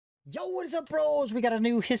Yo, what is up, bros? We got a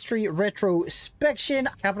new history retrospection.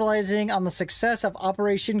 Capitalizing on the success of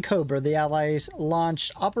Operation Cobra, the Allies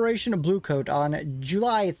launched Operation Bluecoat on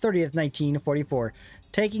July 30th, 1944.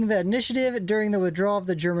 Taking the initiative during the withdrawal of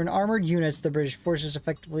the German armored units, the British forces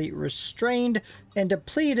effectively restrained and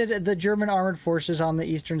depleted the German armored forces on the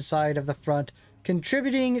eastern side of the front,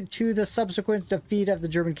 contributing to the subsequent defeat of the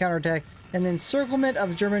German counterattack and the encirclement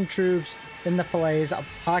of German troops in the Falaise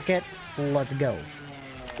pocket. Let's go.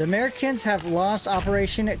 The Americans have launched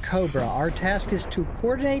Operation Cobra. Our task is to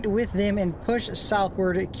coordinate with them and push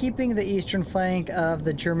southward, keeping the eastern flank of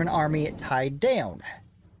the German army tied down.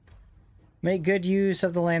 Make good use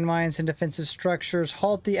of the landmines and defensive structures.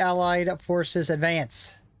 Halt the Allied forces'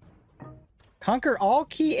 advance. Conquer all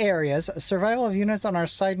key areas. Survival of units on our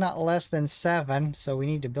side not less than 7. So we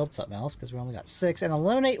need to build something else because we only got 6. And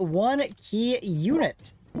eliminate 1 key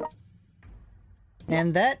unit.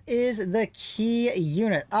 And that is the key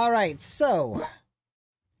unit. Alright, so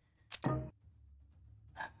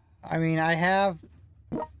I mean,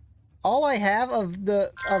 all I have of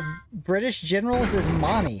British generals is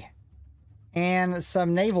Monty. And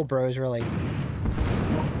some naval bros, really.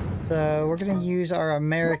 So we're gonna use our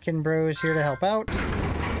American bros here to help out.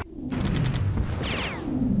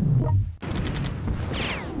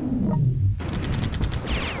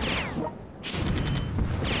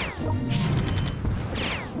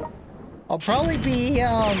 I'll probably be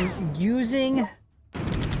using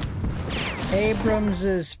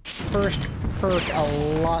Abrams's first perk a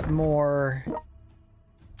lot more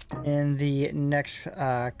in the next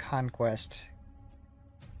conquest.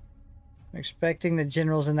 I'm expecting the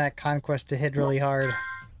generals in that conquest to hit really hard.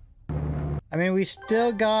 I mean, we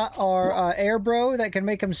still got our air bro that can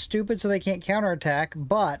make them stupid so they can't counterattack,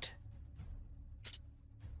 but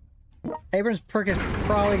Abrams' perk is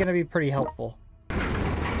probably going to be pretty helpful.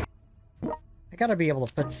 I gotta be able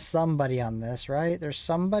to put somebody on this, right? There's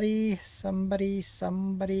somebody.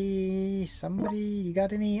 You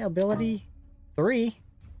got any ability? 3?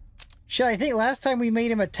 Shit, I think last time we made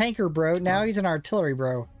him a tanker bro. Now he's an artillery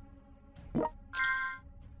bro.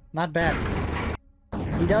 Not bad.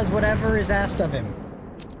 He does whatever is asked of him.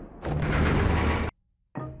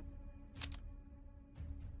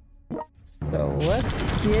 So let's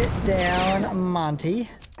get down Monty.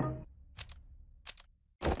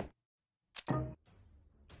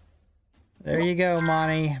 There you go,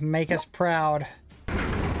 Monty. Make us proud.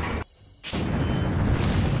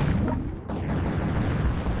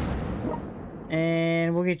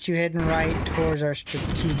 And we'll get you heading right towards our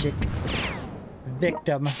strategic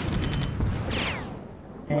victim.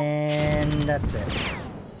 And that's it.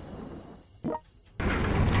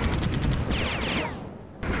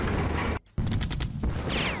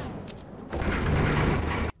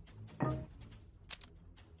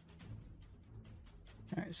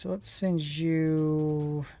 Alright, so let's send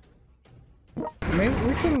you... Maybe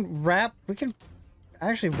we can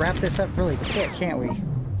actually wrap this up really quick, can't we?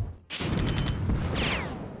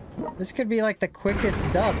 This could be like the quickest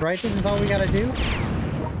dub, right? This is all we gotta do?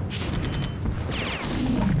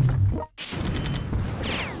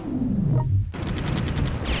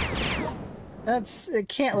 It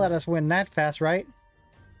can't let us win that fast, right?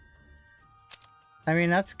 I mean,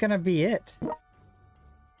 that's gonna be it.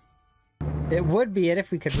 It would be it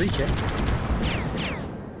if we could reach it.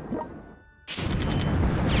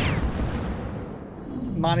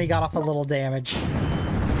 Monty got off a little damage.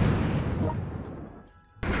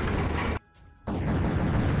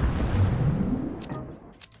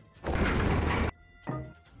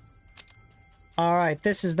 Alright,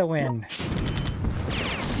 this is the win.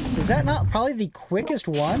 Is that not probably the quickest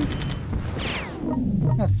one?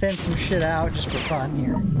 I'm gonna thin some shit out just for fun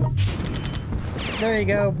here. There you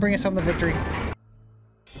go. Bring us home the victory.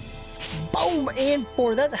 Boom! And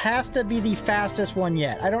 4. That has to be the fastest one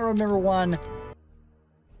yet. I don't remember one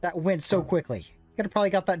that went so quickly. Could have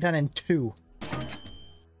probably got that done in 2.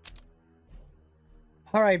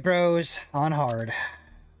 Alright, bros. On hard.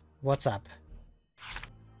 What's up?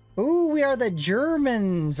 Ooh, we are the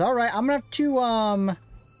Germans. Alright, I'm gonna have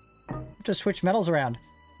to switch medals around.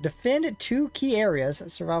 Defend 2 key areas.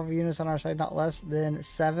 Survival units on our side not less than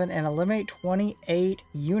 7. And eliminate 28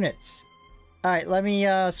 units. Alright, let me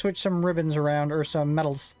switch some ribbons around, or some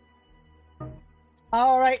medals.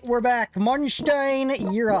 Alright, we're back.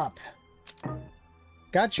 Monstein, you're up.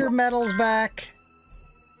 Got your medals back.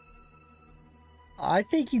 I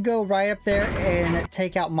think you go right up there and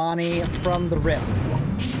take out Monty from the rip.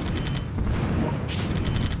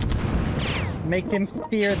 Make them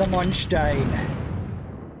fear the Monstein.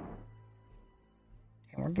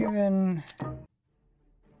 And we're given...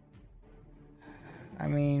 I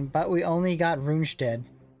mean, but we only got Runestead.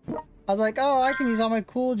 I was like, oh, I can use all my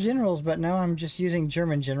cool generals, but no, I'm just using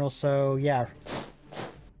German generals, so yeah.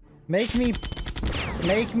 Make me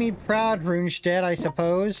proud, Runestedt, I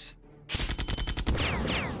suppose.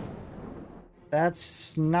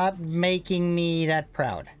 That's not making me that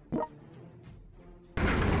proud.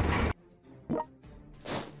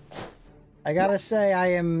 I gotta say, I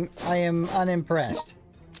am unimpressed.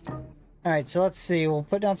 Alright, so let's see. We'll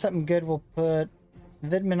put down something good. We'll put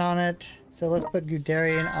Vidman on it. So let's put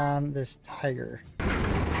Guderian on this tiger.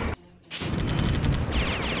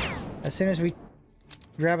 As soon as we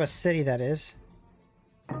grab a city, that is.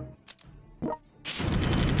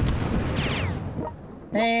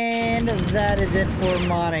 And that is it for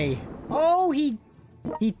Monty. Oh, he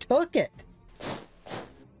took it.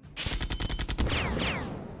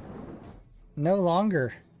 No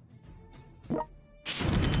longer.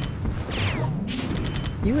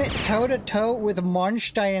 You went toe-to-toe with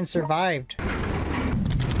Marnstein and survived.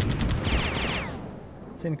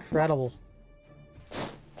 It's incredible.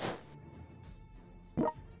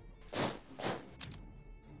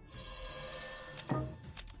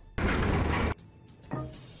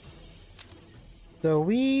 So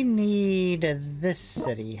we need this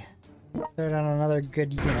city. Throw down another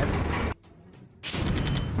good unit.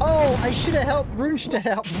 Oh, I should have helped Brunstedt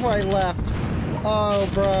out before I left. Oh,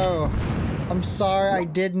 bro. I'm sorry, I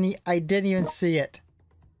didn't even see it.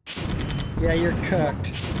 Yeah, you're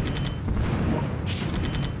cooked.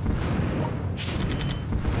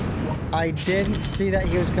 I didn't see that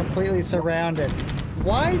he was completely surrounded.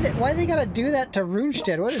 Why they gotta do that to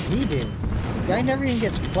Runestedt? What did he do? The guy never even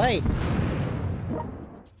gets played.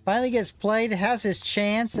 Finally gets played, has his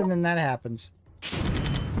chance, and then that happens.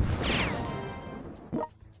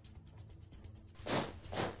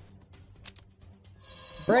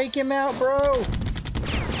 Break him out, bro!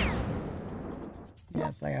 Yeah,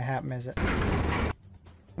 it's not gonna happen, is it? I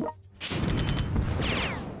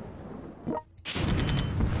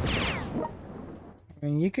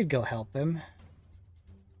mean, you could go help him.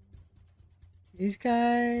 These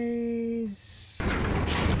guys...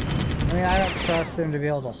 I mean, I don't trust them to be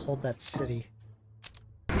able to hold that city.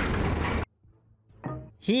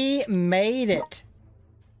 He made it!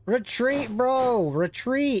 Retreat, bro!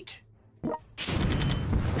 Retreat!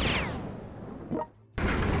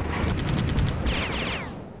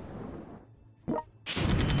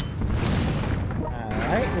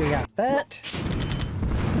 Alright, we got that.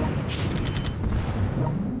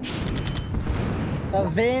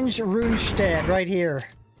 Avenge Runestedt right here.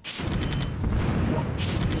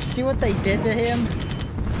 You see what they did to him?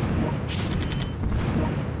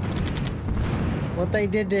 What they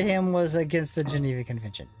did to him was against the Geneva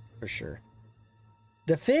Convention, for sure.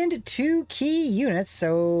 Defend 2 key units.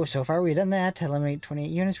 So far we've done that. Eliminate 28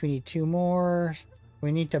 units. We need 2 more.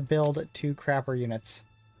 We need to build 2 crapper units.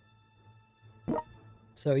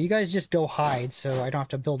 So you guys just go hide so I don't have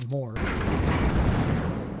to build more.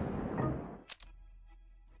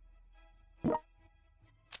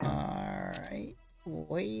 Alright.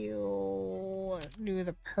 We'll do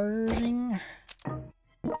the purging.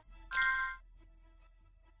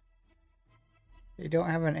 You don't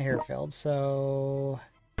have an airfield, so...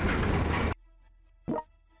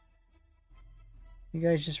 You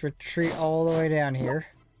guys just retreat all the way down here.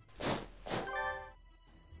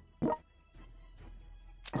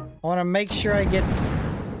 I want to make sure I get...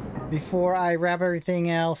 Before I wrap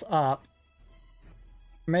everything else up.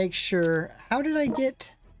 Make sure... How did I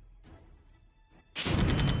get...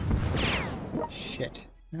 Shit.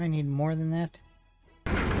 Now I need more than that.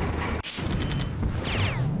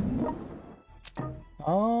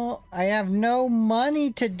 Oh, I have no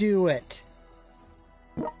money to do it.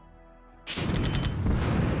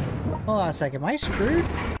 Hold on a second. Am I screwed?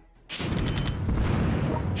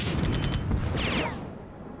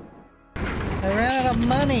 I ran out of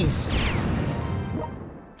monies.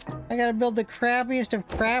 I gotta build the crappiest of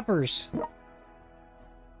crappers.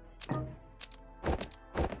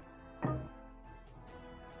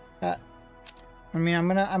 I mean, I'm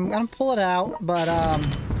gonna pull it out, but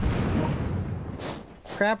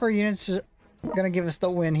crapper units are gonna give us the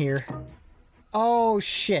win here. Oh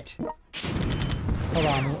shit! Hold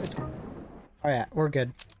on. Oh yeah, we're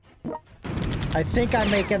good. I think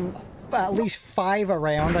I'm making at least 5 a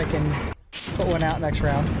round. I can put one out next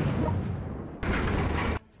round.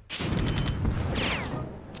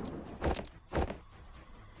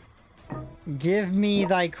 Give me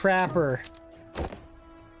thy crapper.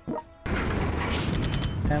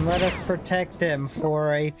 And let us protect them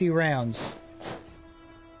for a few rounds.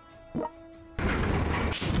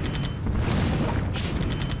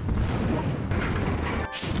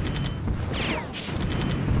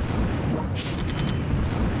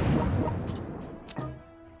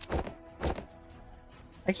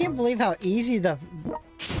 I can't believe how easy the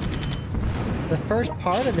first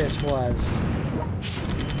part of this was.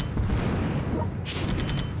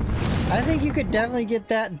 I think you could definitely get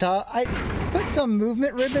that done. I put some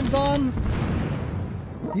movement ribbons on.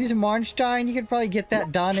 Use Marnstein, you could probably get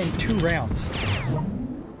that done in 2 rounds.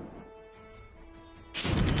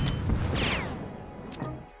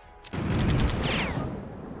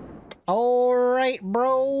 Alright,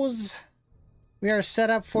 bros. We are set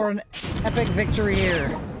up for an epic victory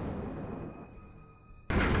here.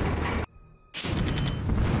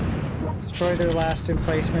 Destroy their last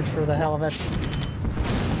emplacement for the hell of it.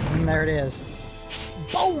 And there it is.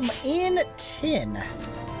 Boom! In 10.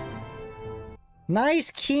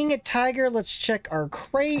 Nice King Tiger. Let's check our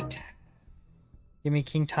crate. Give me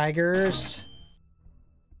King Tigers.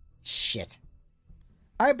 Shit.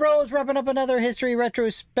 Alright, bros, wrapping up another history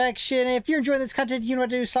retrospection. If you're enjoying this content, you know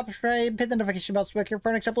what to do. Subscribe, hit the notification bell so you can for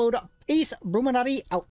our next upload. Peace. Bruchminati out.